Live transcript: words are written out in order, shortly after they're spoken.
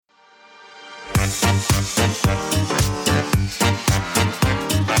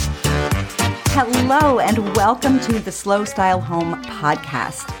Hello, and welcome to the Slow Style Home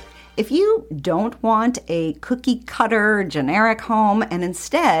podcast. If you don't want a cookie cutter generic home and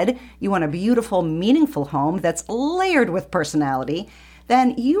instead you want a beautiful, meaningful home that's layered with personality,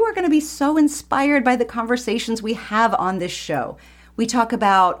 then you are going to be so inspired by the conversations we have on this show. We talk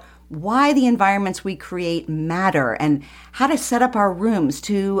about why the environments we create matter and how to set up our rooms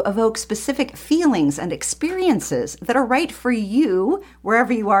to evoke specific feelings and experiences that are right for you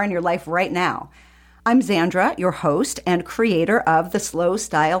wherever you are in your life right now. I'm Zandra, your host and creator of the Slow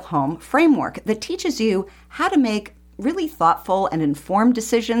Style Home framework that teaches you how to make really thoughtful and informed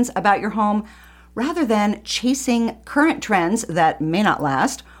decisions about your home rather than chasing current trends that may not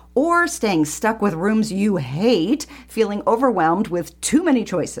last or staying stuck with rooms you hate, feeling overwhelmed with too many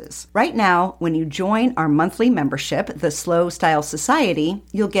choices. Right now, when you join our monthly membership, the Slow Style Society,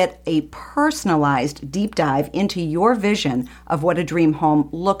 you'll get a personalized deep dive into your vision of what a dream home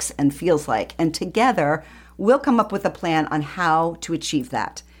looks and feels like. And together, we'll come up with a plan on how to achieve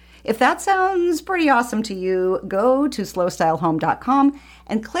that. If that sounds pretty awesome to you, go to slowstylehome.com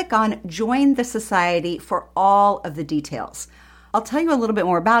and click on Join the Society for all of the details. I'll tell you a little bit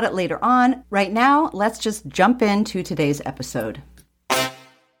more about it later on. Right now, let's just jump into today's episode.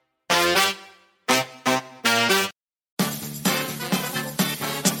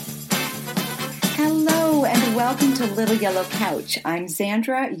 Hello, and welcome to Little Yellow Couch. I'm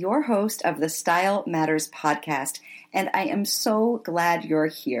Zandra, your host of the Style Matters podcast, and I am so glad you're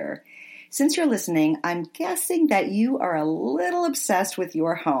here. Since you're listening, I'm guessing that you are a little obsessed with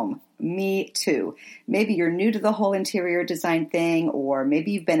your home. Me too. Maybe you're new to the whole interior design thing, or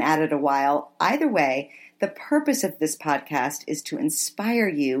maybe you've been at it a while. Either way, the purpose of this podcast is to inspire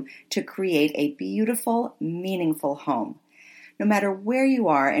you to create a beautiful, meaningful home. No matter where you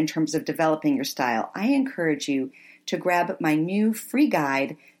are in terms of developing your style, I encourage you to grab my new free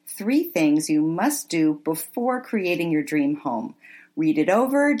guide, 3 Things You Must Do Before Creating Your Dream Home. Read it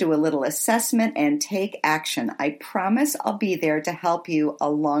over, do a little assessment, and take action. I promise I'll be there to help you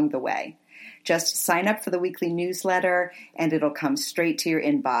along the way. Just sign up for the weekly newsletter, and it'll come straight to your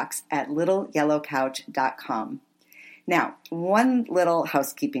inbox at littleyellowcouch.com. Now, one little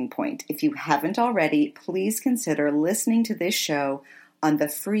housekeeping point. If you haven't already, please consider listening to this show on the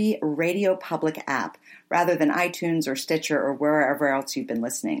free Radio Public app, rather than iTunes or Stitcher or wherever else you've been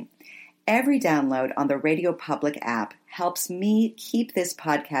listening. Every download on the Radio Public app helps me keep this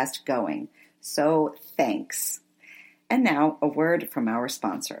podcast going. So thanks. And now a word from our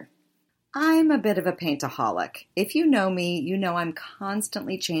sponsor. I'm a bit of a paintaholic. If you know me, you know I'm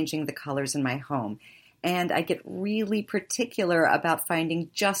constantly changing the colors in my home, and I get really particular about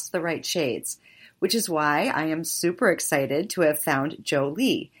finding just the right shades, which is why I am super excited to have found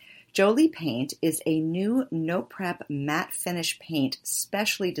Jolie. Jolie Paint is a new no-prep matte finish paint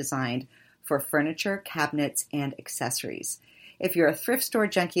specially designed for furniture, cabinets, and accessories. If you're a thrift store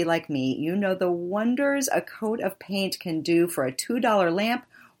junkie like me, you know the wonders a coat of paint can do for a $2 lamp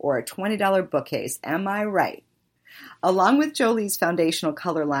or a $20 bookcase. Am I right? Along with Jolie's foundational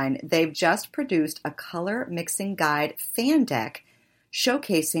color line, they've just produced a color mixing guide fan deck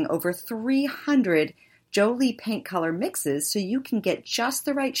showcasing over 300 Jolie paint color mixes so you can get just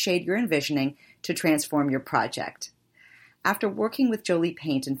the right shade you're envisioning to transform your project. After working with Jolie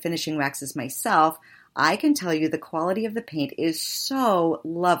Paint and finishing waxes myself, I can tell you the quality of the paint is so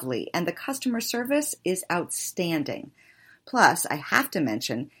lovely and the customer service is outstanding. Plus, I have to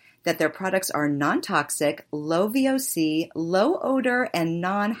mention that their products are non-toxic, low VOC, low odor, and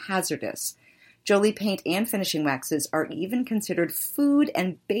non-hazardous. Jolie Paint and finishing waxes are even considered food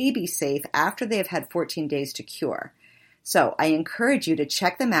and baby safe after they have had 14 days to cure. So I encourage you to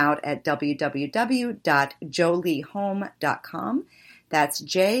check them out at www.joliehome.com. That's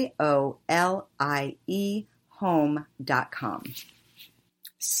Jolie home.com.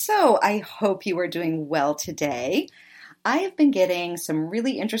 So I hope you are doing well today. I have been getting some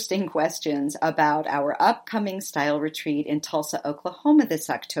really interesting questions about our upcoming style retreat in Tulsa, Oklahoma this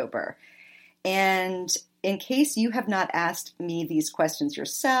October. And in case you have not asked me these questions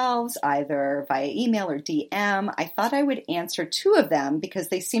yourselves, either via email or DM, I thought I would answer 2 of them because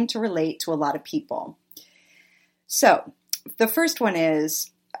they seem to relate to a lot of people. So, the first one is,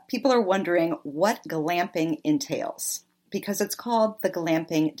 people are wondering what glamping entails, because it's called the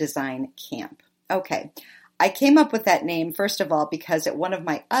Glamping Design Camp. Okay, I came up with that name, first of all, because at one of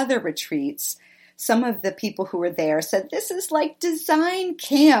my other retreats, some of the people who were there said, this is like design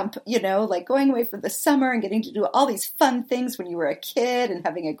camp, like going away for the summer and getting to do all these fun things when you were a kid and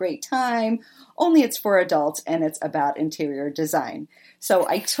having a great time. Only it's for adults and it's about interior design. So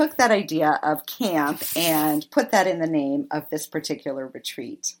I took that idea of camp and put that in the name of this particular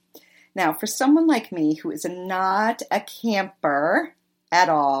retreat. Now, for someone like me who is not a camper at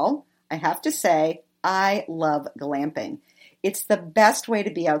all, I have to say I love glamping. It's the best way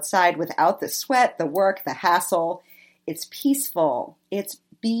to be outside without the sweat, the work, the hassle. It's peaceful. It's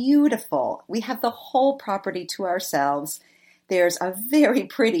beautiful. We have the whole property to ourselves. There's a very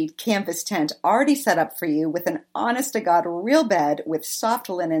pretty canvas tent already set up for you with an honest-to-God real bed with soft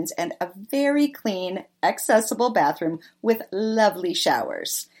linens and a very clean, accessible bathroom with lovely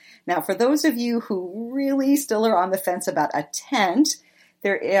showers. Now, for those of you who really still are on the fence about a tent,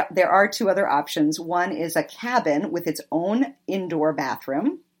 there are two other options. One is a cabin with its own indoor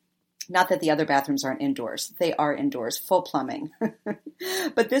bathroom. Not that the other bathrooms aren't indoors. They are indoors, full plumbing.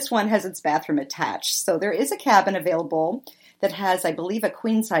 But this one has its bathroom attached. So there is a cabin available that has, I believe, a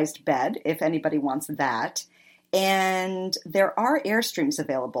queen-sized bed, if anybody wants that. And there are Airstreams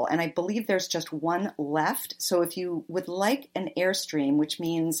available, and I believe there's just one left. So if you would like an Airstream, which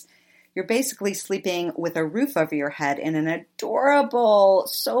means you're basically sleeping with a roof over your head in an adorable,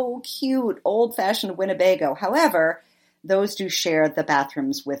 so cute, old-fashioned Winnebago. However, those do share the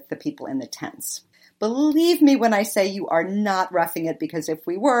bathrooms with the people in the tents. Believe me when I say you are not roughing it, because if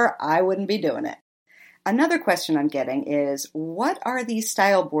we were, I wouldn't be doing it. Another question I'm getting is, what are these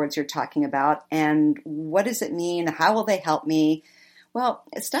style boards you're talking about, and what does it mean? How will they help me? Well,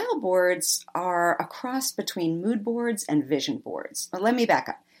 style boards are a cross between mood boards and vision boards. Well, let me back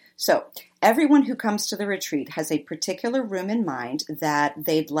up. So everyone who comes to the retreat has a particular room in mind that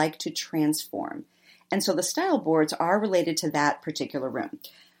they'd like to transform. And so the style boards are related to that particular room.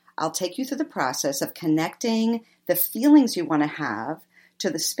 I'll take you through the process of connecting the feelings you want to have to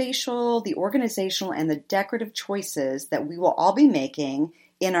the spatial, the organizational, and the decorative choices that we will all be making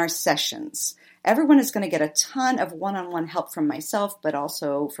in our sessions. Everyone is going to get a ton of one-on-one help from myself, but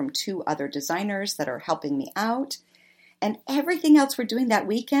also from two other designers that are helping me out. And everything else we're doing that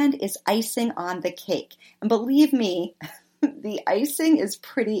weekend is icing on the cake. And believe me, the icing is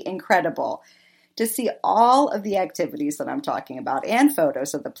pretty incredible. To see all of the activities that I'm talking about and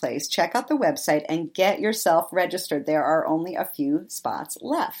photos of the place, check out the website and get yourself registered. There are only a few spots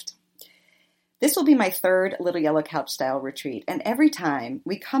left. This will be my third Little Yellow Couch style retreat, and every time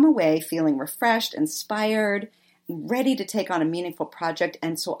we come away feeling refreshed, inspired, ready to take on a meaningful project,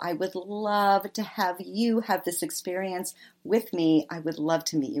 and so I would love to have you have this experience with me. I would love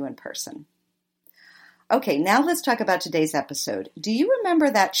to meet you in person. Okay, now let's talk about today's episode. Do you remember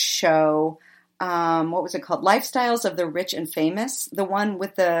that show, what was it called? Lifestyles of the Rich and Famous? The one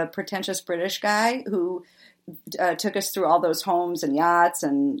with the pretentious British guy who took us through all those homes and yachts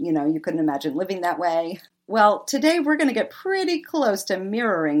and, you couldn't imagine living that way. Well, today we're going to get pretty close to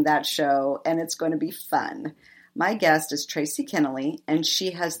mirroring that show, and it's going to be fun. My guest is Tracy Kinnelly, and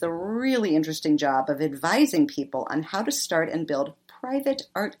she has the really interesting job of advising people on how to start and build private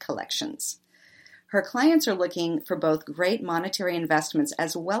art collections. Her clients are looking for both great monetary investments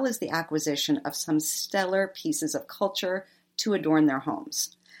as well as the acquisition of some stellar pieces of culture to adorn their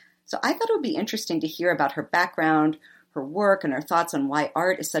homes. So I thought it would be interesting to hear about her background, her work, and her thoughts on why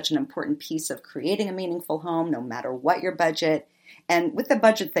art is such an important piece of creating a meaningful home, no matter what your budget. And with the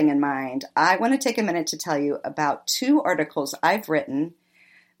budget thing in mind, I want to take a minute to tell you about two articles I've written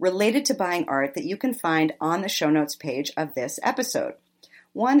related to buying art that you can find on the show notes page of this episode.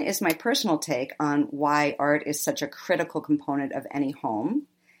 One is my personal take on why art is such a critical component of any home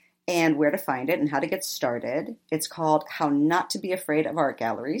and where to find it and how to get started. It's called How Not to Be Afraid of Art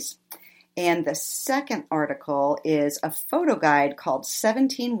Galleries. And the second article is a photo guide called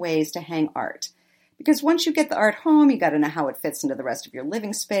 17 Ways to Hang Art. Because once you get the art home, you got to know how it fits into the rest of your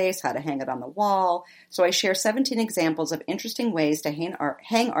living space, how to hang it on the wall. So I share 17 examples of interesting ways to hang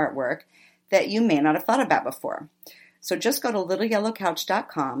artwork that you may not have thought about before. So just go to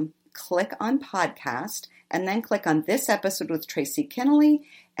littleyellowcouch.com, click on podcast, and then click on this episode with Tracy Kinnelly,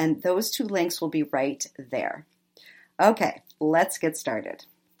 and those two links will be right there. Okay, let's get started.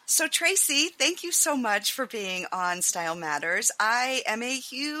 So Tracy, thank you so much for being on Style Matters. I am a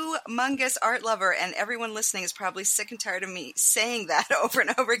humongous art lover, and everyone listening is probably sick and tired of me saying that over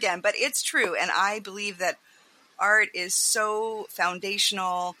and over again, but it's true, and I believe that art is so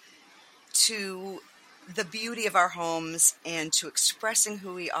foundational to the beauty of our homes and to expressing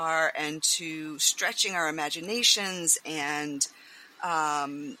who we are and to stretching our imaginations and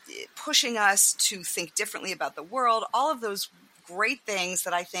pushing us to think differently about the world. All of those great things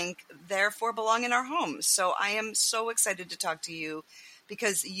that I think therefore belong in our homes. So I am so excited to talk to you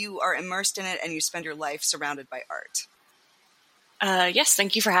because you are immersed in it and you spend your life surrounded by art. Yes,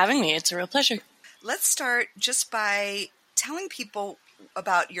 thank you for having me. It's a real pleasure. Let's start just by telling people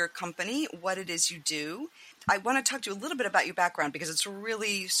about your company, what it is you do. I want to talk to you a little bit about your background because it's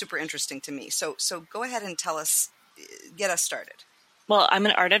really super interesting to me. So go ahead and tell us, get us started. Well, I'm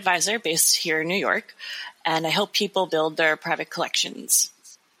an art advisor based here in New York, and I help people build their private collections.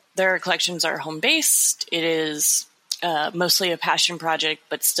 Their collections are home-based. It is mostly a passion project,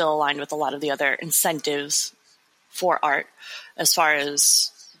 but still aligned with a lot of the other incentives for art as far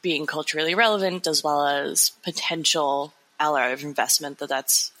as being culturally relevant as well as potential ally of investment,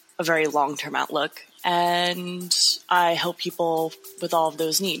 that's a very long-term outlook. And I help people with all of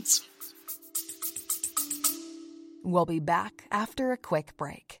those needs. We'll be back after a quick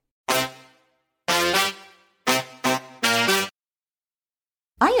break.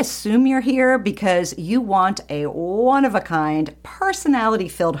 I assume you're here because you want a one-of-a-kind,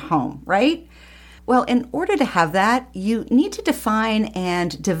 personality-filled home, right? Well, in order to have that, you need to define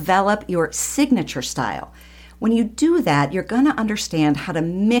and develop your signature style. When you do that, you're going to understand how to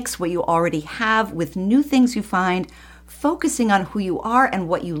mix what you already have with new things you find, focusing on who you are and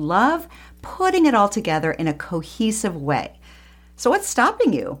what you love, putting it all together in a cohesive way. So what's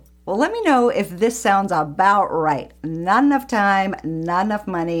stopping you? Well, let me know if this sounds about right. Not enough time, not enough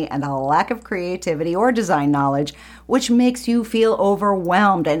money, and a lack of creativity or design knowledge, which makes you feel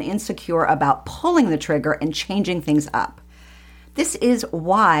overwhelmed and insecure about pulling the trigger and changing things up. This is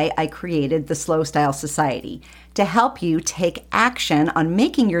why I created the Slow Style Society, to help you take action on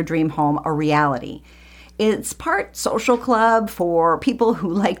making your dream home a reality. It's part social club for people who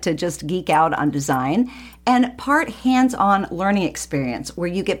like to just geek out on design, and part hands-on learning experience where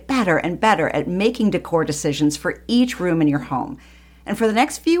you get better and better at making decor decisions for each room in your home. And for the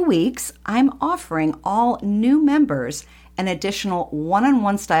next few weeks, I'm offering all new members an additional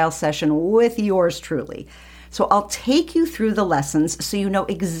one-on-one style session with yours truly. So I'll take you through the lessons so you know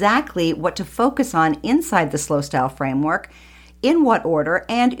exactly what to focus on inside the Slow Style framework, in what order,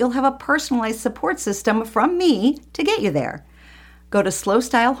 and you'll have a personalized support system from me to get you there. Go to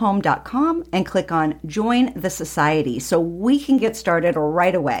slowstylehome.com and click on Join the Society so we can get started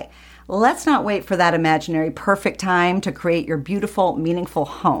right away. Let's not wait for that imaginary perfect time to create your beautiful, meaningful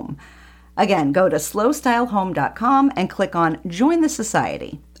home. Again, go to slowstylehome.com and click on Join the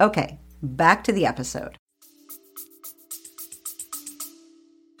Society. Okay, back to the episode.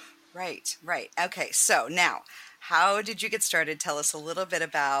 Right. Okay, so now, how did you get started? Tell us a little bit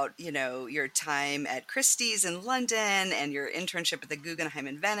about, your time at Christie's in London and your internship at the Guggenheim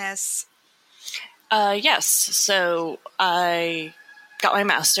in Venice. Yes. So I got my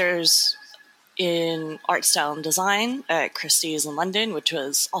master's in art, style, and design at Christie's in London, which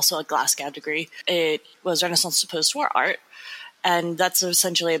was also a Glasgow degree. It was Renaissance to post-war art, and that's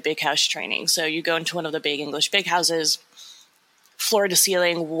essentially a big house training. So you go into one of the big English big houses, floor to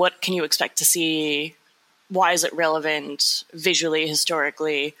ceiling, what can you expect to see? Why is it relevant visually,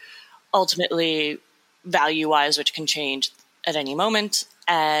 historically, ultimately value-wise, which can change at any moment.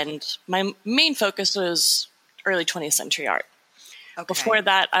 And my main focus was early 20th century art. Okay. Before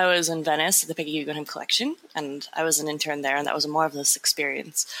that, I was in Venice at the Peggy Guggenheim Collection, and I was an intern there, and that was a marvelous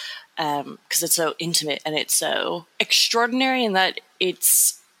experience because it's so intimate and it's so extraordinary in that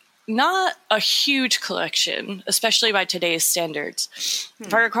it's not a huge collection, especially by today's standards.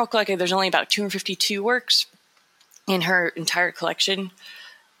 If I recall correctly, there's only about 252 works in her entire collection,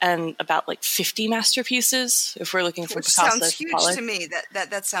 and about 50 masterpieces if we're looking for Which Picasso. Sounds huge to me.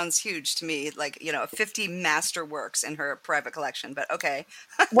 That sounds huge to me. 50 master works in her private collection. But okay.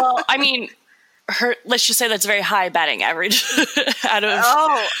 Well, I mean, let's just say that's a very high batting average out of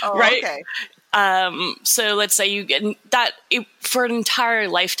right. Okay. So let's say you get that for an entire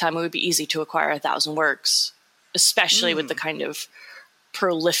lifetime, it would be easy to acquire 1,000 works, especially with the kind of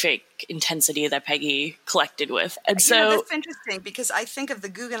prolific intensity that Peggy collected with. And so that's interesting because I think of the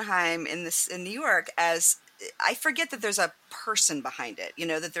Guggenheim in New York as, I forget that there's a person behind it,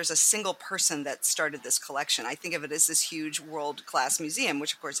 that there's a single person that started this collection. I think of it as this huge world-class museum,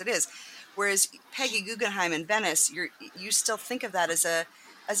 which of course it is. Whereas Peggy Guggenheim in Venice, you still think of that as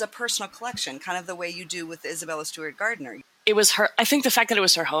a personal collection, kind of the way you do with Isabella Stewart Gardner. It was her. I think the fact that it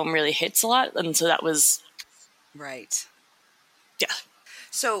was her home really hits a lot. And so that was right. Yeah.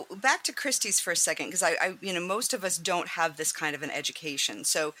 So back to Christie's for a second, because I most of us don't have this kind of an education.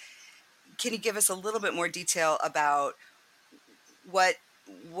 So can you give us a little bit more detail about what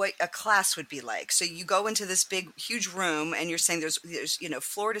a class would be like? So you go into this big, huge room, and you're saying there's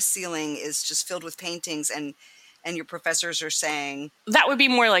floor to ceiling is just filled with paintings, and and your professors are saying... That would be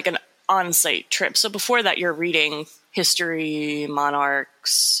more like an on-site trip. So before that, you're reading history,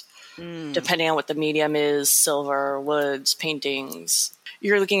 monarchs, depending on what the medium is, silver, woods, paintings.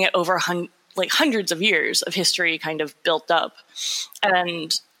 You're looking at over hundreds of years of history kind of built up.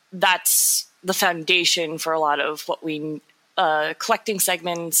 And that's the foundation for a lot of what we collecting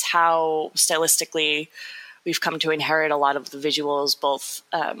segments, how stylistically we've come to inherit a lot of the visuals, both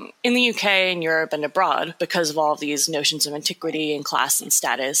in the UK and Europe and abroad, because of all of these notions of antiquity and class and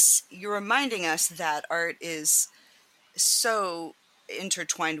status. You're reminding us that art is so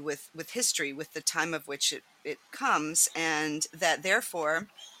intertwined with history, with the time of which it comes, and that therefore,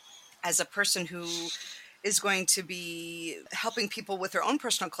 as a person who is going to be helping people with their own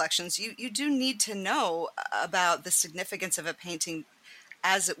personal collections, you do need to know about the significance of a painting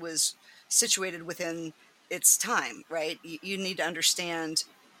as it was situated within its time, right? You need to understand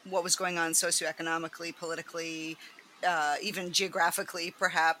what was going on socioeconomically, politically, even geographically,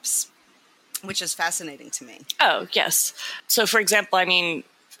 perhaps, which is fascinating to me. Oh, yes. So, for example, I mean,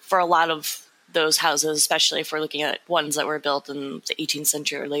 for a lot of those houses, especially if we're looking at ones that were built in the 18th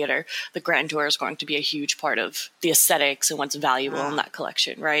century or later, the grand tour is going to be a huge part of the aesthetics and what's valuable in that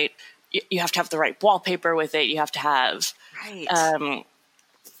collection, right? You have to have the right wallpaper with it. You have to have... Right.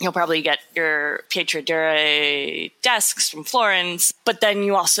 You'll probably get your Pietra Dura desks from Florence, but then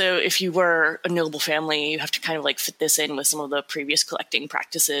you also, if you were a noble family, you have to kind of like fit this in with some of the previous collecting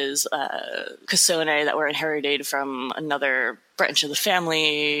practices, cassone that were inherited from another branch of the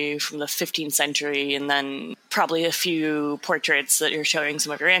family from the 15th century, and then probably a few portraits that you're showing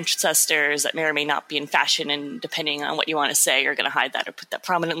some of your ancestors that may or may not be in fashion, and depending on what you want to say, you're going to hide that or put that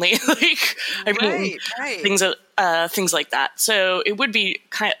prominently. Things like that. So it would be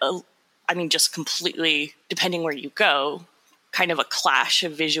kind of, just completely, depending where you go, kind of a clash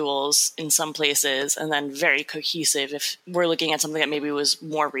of visuals in some places, and then very cohesive if we're looking at something that maybe was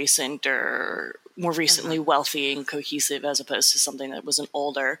more recent or more recently wealthy and cohesive, as opposed to something that was an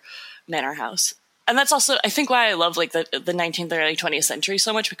older manor house. And that's also, I think, why I love like the 19th and early 20th century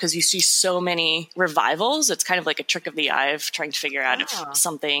so much, because you see so many revivals. It's kind of like a trick of the eye of trying to figure out if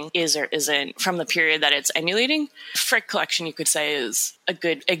something is or isn't from the period that it's emulating. Frick collection, you could say, is a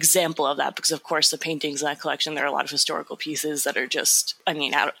good example of that, because of course the paintings in that collection, there are a lot of historical pieces that are just,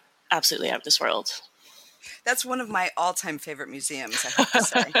 absolutely out of this world. That's one of my all-time favorite museums, I have to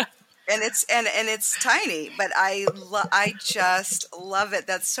say. And it's tiny, but I just love it.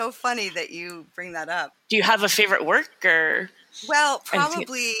 That's so funny that you bring that up. Do you have a favorite work, or? Well,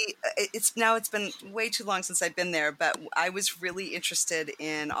 probably it's been way too long since I've been there, but I was really interested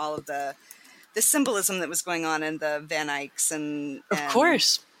in all of the symbolism that was going on in the Van Eycks and of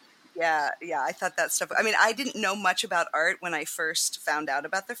course. Yeah, I thought that stuff. I mean, I didn't know much about art when I first found out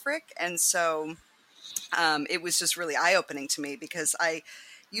about the Frick, and so it was just really eye-opening to me, because I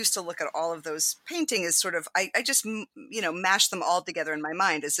used to look at all of those paintings as sort of, I just, mashed them all together in my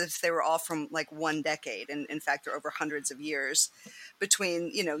mind as if they were all from like one decade. And in fact, they're over hundreds of years between,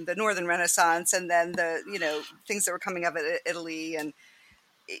 the Northern Renaissance and then the, things that were coming up in Italy. And,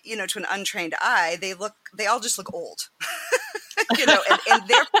 to an untrained eye, they all just look old, and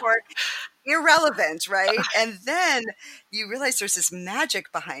therefore irrelevant, right? And then you realize there's this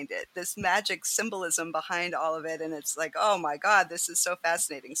magic behind it, this magic symbolism behind all of it. And it's like, oh my God, this is so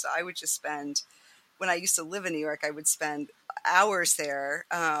fascinating. So I would just spend, when I used to live in New York, I would spend hours there.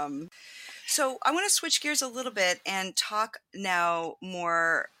 So I want to switch gears a little bit and talk now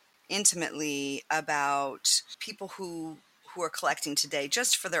more intimately about people who are collecting today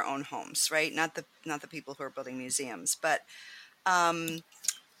just for their own homes, right? Not the people who are building museums, but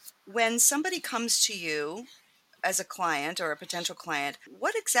when somebody comes to you as a client or a potential client,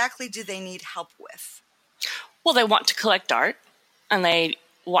 what exactly do they need help with? Well, they want to collect art, and they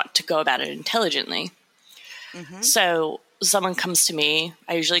want to go about it intelligently. Mm-hmm. So someone comes to me,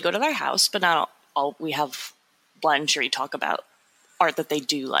 I usually go to their house, but not all. We have lunch, or we talk about art that they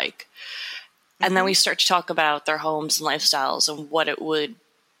do like. Mm-hmm. And then we start to talk about their homes and lifestyles and what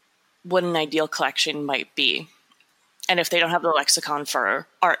an ideal collection might be. And if they don't have the lexicon for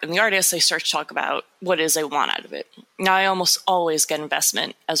art and the artist, they start to talk about what it is they want out of it. Now, I almost always get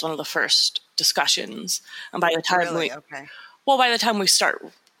investment as one of the first discussions. And by the time by the time we start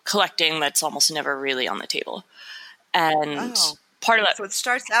collecting, that's almost never really on the table. And part of that. So it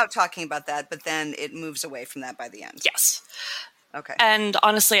starts out talking about that, but then it moves away from that by the end. Yes. Okay. And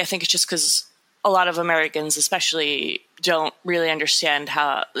honestly, I think it's just because a lot of Americans, especially, don't really understand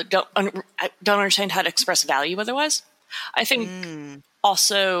don't understand how to express value otherwise. I think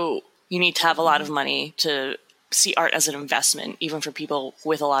also you need to have a lot of money to see art as an investment, even for people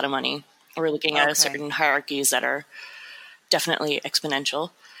with a lot of money. We're looking at certain hierarchies that are definitely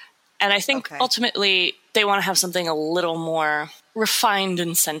exponential. And I think ultimately they want to have something a little more refined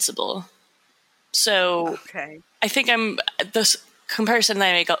and sensible. So I think this comparison that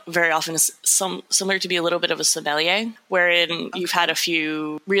I make very often is similar to be a little bit of a sommelier, wherein you've had a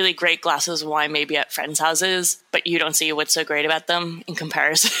few really great glasses of wine maybe at friends' houses, but you don't see what's so great about them in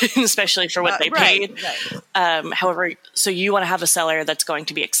comparison, especially for what they paid. However, so you want to have a cellar that's going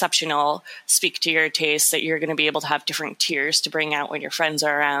to be exceptional, speak to your taste, that you're going to be able to have different tiers to bring out when your friends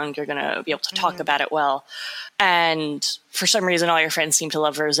are around. You're going to be able to talk about it well. And for some reason, all your friends seem to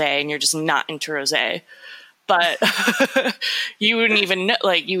love rosé, and you're just not into rosé. But you wouldn't even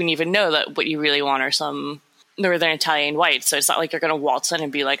know that what you really want are some Northern Italian whites. So it's not like you're going to waltz in and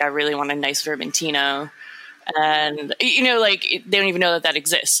be like, I really want a nice Vermentino. And, they don't even know that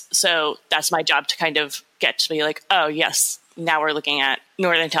exists. So that's my job to kind of get to be like, oh, yes, now we're looking at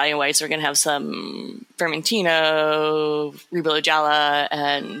Northern Italian whites. We're going to have some Vermentino, Ribolo Gialla,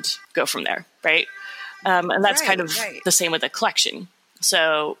 and go from there, right? And that's kind of the same with a collection.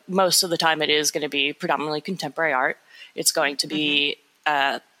 So most of the time it is going to be predominantly contemporary art. It's going to be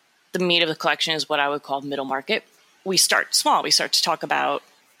the meat of the collection is what I would call middle market. We start small. We start to talk about,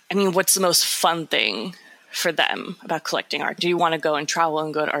 what's the most fun thing for them about collecting art? Do you want to go and travel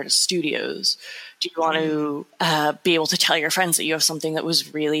and go to artist studios? Do you want to be able to tell your friends that you have something that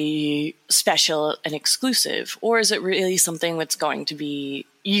was really special and exclusive? Or is it really something that's going to be,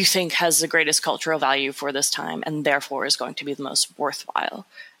 you think has the greatest cultural value for this time and therefore is going to be the most worthwhile?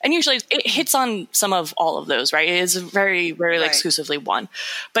 And usually it hits on some of all of those, right? It is very rarely exclusively one.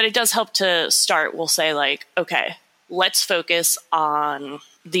 But it does help to start, we'll say like, okay, let's focus on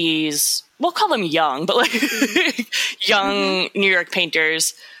these, we'll call them young, but like young New York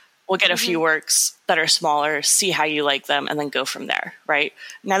painters. We'll get a few works that are smaller, see how you like them, and then go from there, right?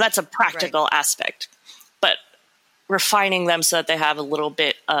 Now, that's a practical aspect, but refining them so that they have a little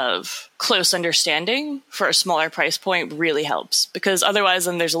bit of close understanding for a smaller price point really helps, because otherwise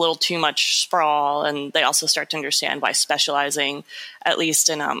then there's a little too much sprawl, and they also start to understand why specializing, at least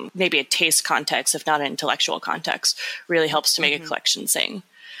in maybe a taste context, if not an intellectual context, really helps to make a collection sing.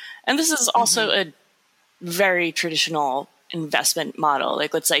 And this is also a very traditional investment model.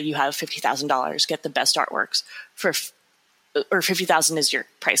 Like, let's say you have $50,000, get the best artworks or $50,000 is your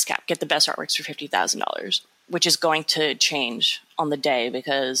price cap. Get the best artworks for $50,000, which is going to change on the day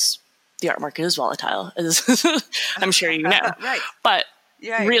because the art market is volatile, as I'm sure you know. But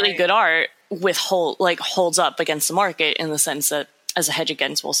really good art holds up against the market in the sense that as a hedge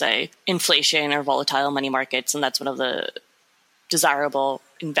against, we'll say, inflation or volatile money markets, and that's one of the desirable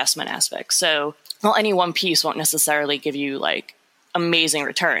investment aspects. So well, any one piece won't necessarily give you like amazing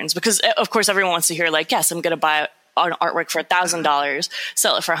returns, because of course everyone wants to hear like, yes, I'm going to buy an artwork for $1,000,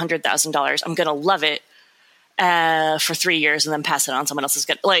 sell it for $100,000. I'm going to love it for 3 years and then pass it on. Someone else is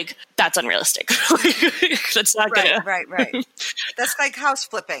going to like, that's unrealistic. That's not going to. Right. That's like house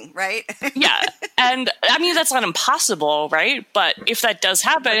flipping, right? Yeah. And that's not impossible, right? But if that does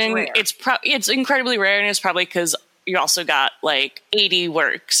happen, it's incredibly rare. And it's probably because you also got like 80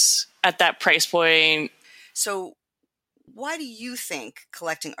 works at that price point. So why do you think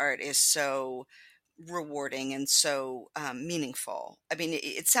collecting art is so rewarding and so meaningful?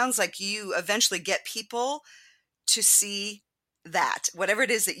 It sounds like you eventually get people to see that, whatever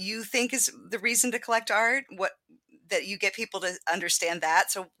it is that you think is the reason to collect art, that you get people to understand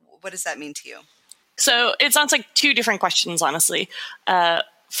that. So what does that mean to you? So it sounds like two different questions, honestly.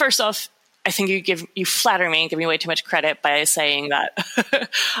 First off, I think you flatter me and give me way too much credit by saying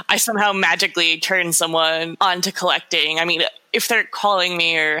that I somehow magically turn someone on to collecting. If they're calling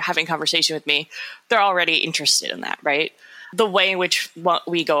me or having conversation with me, they're already interested in that, right? The way in which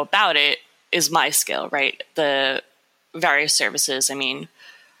we go about it is my skill, right? The various services.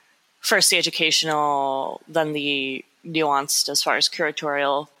 First the educational, then the nuanced as far as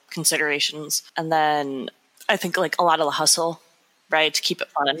curatorial considerations, and then I think like a lot of the hustle, right, to keep it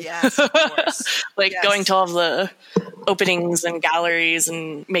fun. Yes, of course. Going to all the openings and galleries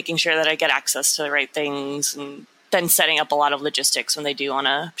and making sure that I get access to the right things, and then setting up a lot of logistics when they do want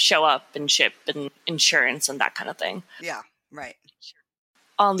to show up and ship and insurance and that kind of thing. Yeah, right.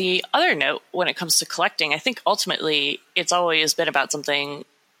 On the other note, when it comes to collecting, I think ultimately it's always been about something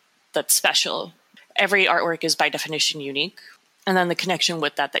that's special. Every artwork is by definition unique. And then the connection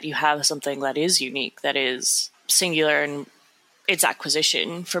with that you have something that is unique, that is singular, and its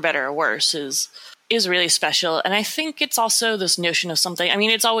acquisition, for better or worse, is really special. And I think it's also this notion of something,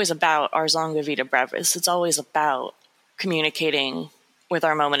 it's always about ars longa vita brevis. It's always about communicating with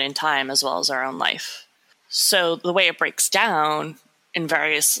our moment in time as well as our own life. So the way it breaks down in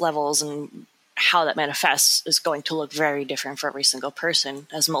various levels, and how that manifests is going to look very different for every single person,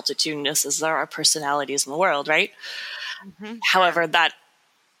 as multitudinous as there are personalities in the world, right? Mm-hmm. However,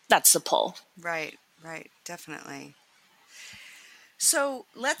 that's the pull. Right, definitely. So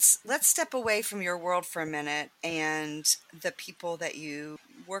let's step away from your world for a minute and the people that you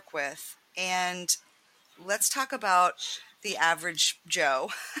work with, and let's talk about the average Joe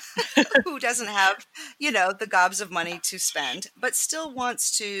who doesn't have, the gobs of money to spend, but still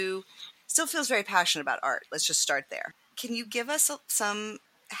feels very passionate about art. Let's just start there. Can you give us some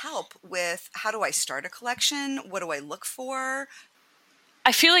help with how do I start a collection? What do I look for?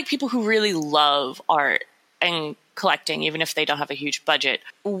 I feel like people who really love art and collecting, even if they don't have a huge budget,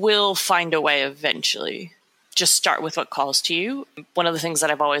 will find a way eventually. Just start with what calls to you. One of the things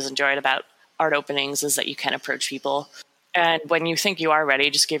that I've always enjoyed about art openings is that you can approach people. And when you think you are ready,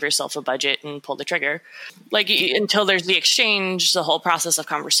 just give yourself a budget and pull the trigger. Until there's the exchange, the whole process of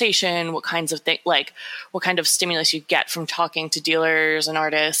conversation, what kind of stimulus you get from talking to dealers and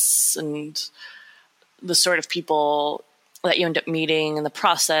artists, and the sort of people that you end up meeting in the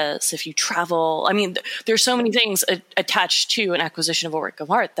process, if you travel. I mean, there's so many things attached to an acquisition of a work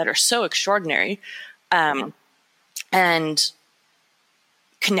of art that are so extraordinary and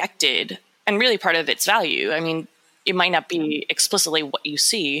connected, and really part of its value. I mean, it might not be explicitly what you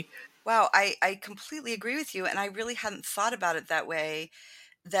see. Wow, I completely agree with you, and I really hadn't thought about it that way,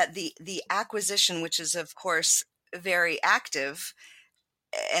 that the acquisition, which is, of course, very active,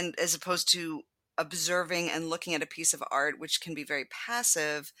 and as opposed to observing and looking at a piece of art, which can be very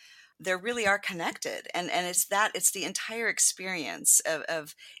passive, they really are connected. And it's the entire experience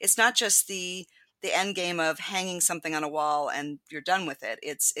of it's not just the end game of hanging something on a wall and you're done with it.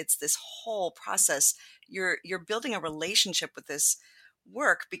 It's this whole process. You're building a relationship with this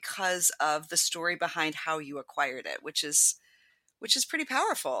work because of the story behind how you acquired it, which is pretty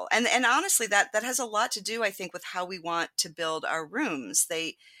powerful. And honestly, that has a lot to do, I think, with how we want to build our rooms.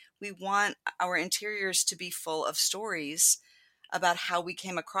 We want our interiors to be full of stories about how we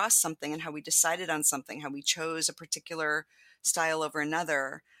came across something and how we decided on something, how we chose a particular style over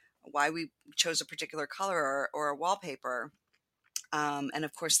another, why we chose a particular color or a wallpaper. And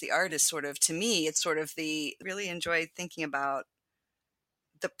of course, the art is sort of, to me, it's sort of really enjoy thinking about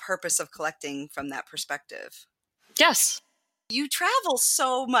the purpose of collecting from that perspective. Yes. You travel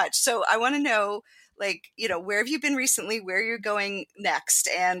so much. So I want to know, where have you been recently, where you're going next,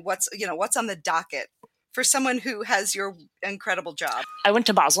 and what's on the docket for someone who has your incredible job. I went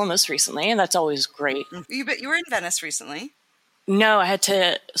to Basel most recently, and that's always great. You were in Venice recently. No, I had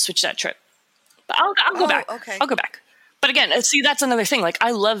to switch that trip. But I'll go back. Okay. I'll go back. But again, see, that's another thing.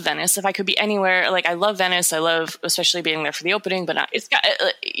 I love Venice. If I could be anywhere, I love Venice. I love especially being there for the opening, but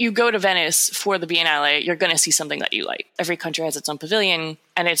you go to Venice for the Biennale, you're going to see something that you like. Every country has its own pavilion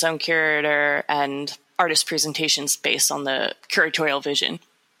and its own curator and artist presentations based on the curatorial vision.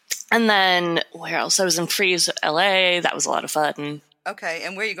 And then where else? I was in Frieze, LA. That was a lot of fun. Okay.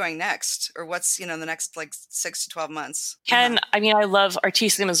 And where are you going next? Or what's, the next 6 to 12 months? I love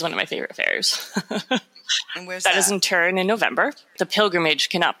Artissimo is one of my favorite fairs. And where's that? That is in Turin in November. The pilgrimage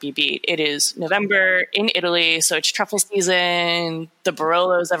cannot be beat. It is November in Italy, so it's truffle season, the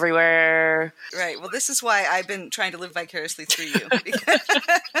Barolos everywhere. Right. Well, this is why I've been trying to live vicariously through you.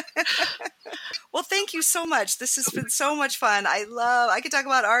 Well, thank you so much. This has been so much fun. I could talk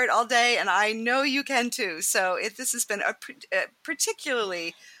about art all day, and I know you can too. So this has been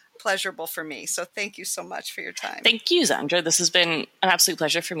particularly pleasurable for me. So thank you so much for your time. Thank you, Zandra. This has been an absolute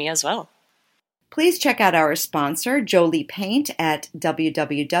pleasure for me as well. Please check out our sponsor, Jolie Paint, at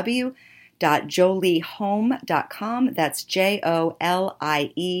www.joliehome.com. That's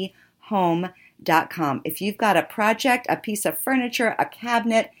JOLIE home.com. If you've got a project, a piece of furniture, a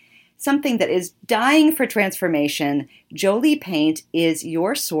cabinet, something that is dying for transformation, Jolie Paint is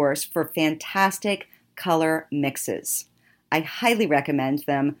your source for fantastic color mixes. I highly recommend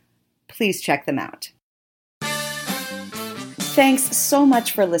them. Please check them out. Thanks so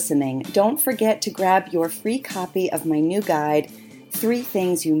much for listening. Don't forget to grab your free copy of my new guide, 3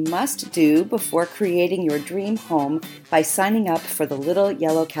 Things You Must Do Before Creating Your Dream Home, by signing up for the Little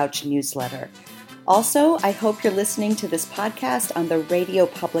Yellow Couch newsletter. Also, I hope you're listening to this podcast on the Radio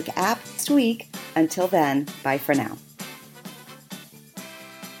Public app next week. Until then, bye for now.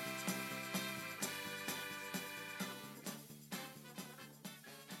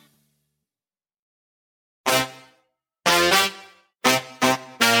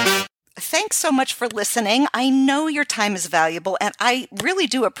 Thanks so much for listening. I know your time is valuable, and I really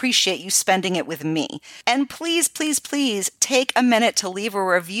do appreciate you spending it with me. And please, please, please take a minute to leave a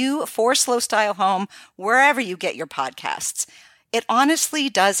review for Slow Style Home wherever you get your podcasts. It honestly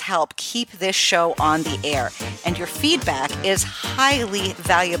does help keep this show on the air, and your feedback is highly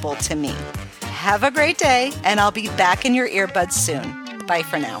valuable to me. Have a great day, and I'll be back in your earbuds soon. Bye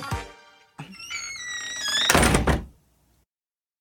for now.